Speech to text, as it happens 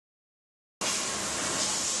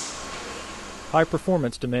High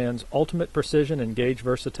performance demands ultimate precision and gauge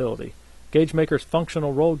versatility. Gagemaker's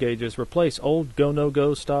functional roll gauges replace old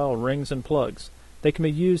go-no-go style rings and plugs. They can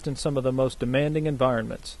be used in some of the most demanding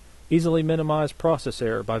environments. Easily minimize process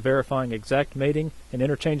error by verifying exact mating and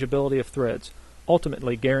interchangeability of threads,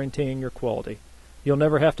 ultimately guaranteeing your quality. You'll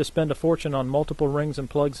never have to spend a fortune on multiple rings and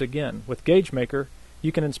plugs again. With Gagemaker,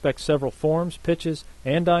 you can inspect several forms, pitches,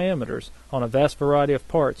 and diameters on a vast variety of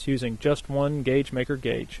parts using just one Gagemaker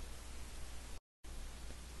gauge.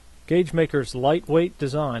 Gagemaker's lightweight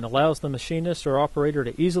design allows the machinist or operator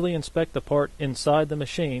to easily inspect the part inside the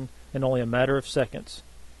machine in only a matter of seconds.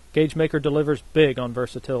 Gagemaker delivers big on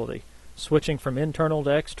versatility. Switching from internal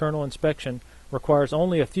to external inspection requires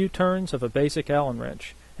only a few turns of a basic Allen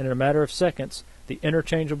wrench, and in a matter of seconds, the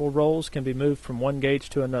interchangeable rolls can be moved from one gauge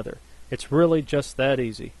to another. It's really just that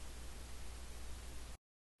easy.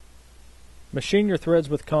 Machine your threads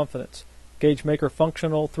with confidence. Gagemaker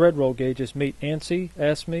functional thread roll gauges meet ANSI,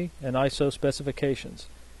 ASME, and ISO specifications.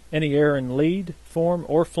 Any error in lead, form,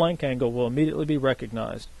 or flank angle will immediately be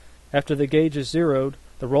recognized. After the gauge is zeroed,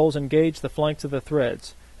 the rolls engage the flanks of the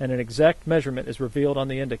threads, and an exact measurement is revealed on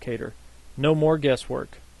the indicator. No more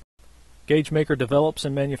guesswork. Gagemaker develops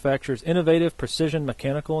and manufactures innovative precision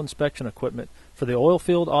mechanical inspection equipment for the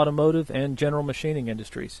oilfield, automotive, and general machining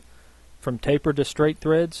industries. From tapered to straight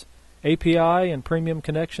threads, API and premium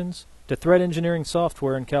connections, to thread engineering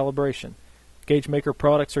software and calibration, Gagemaker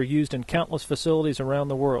products are used in countless facilities around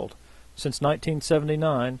the world. Since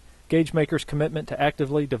 1979, Gagemaker's commitment to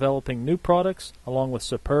actively developing new products, along with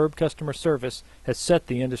superb customer service, has set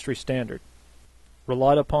the industry standard.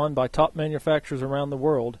 Relied upon by top manufacturers around the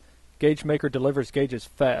world, Gagemaker delivers gauges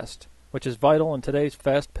fast, which is vital in today's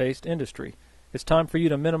fast-paced industry. It's time for you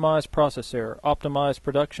to minimize process error, optimize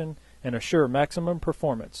production, and assure maximum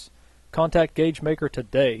performance. Contact Gagemaker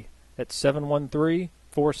today at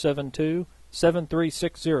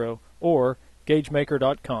 713-472-7360 or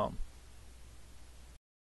gagemaker.com.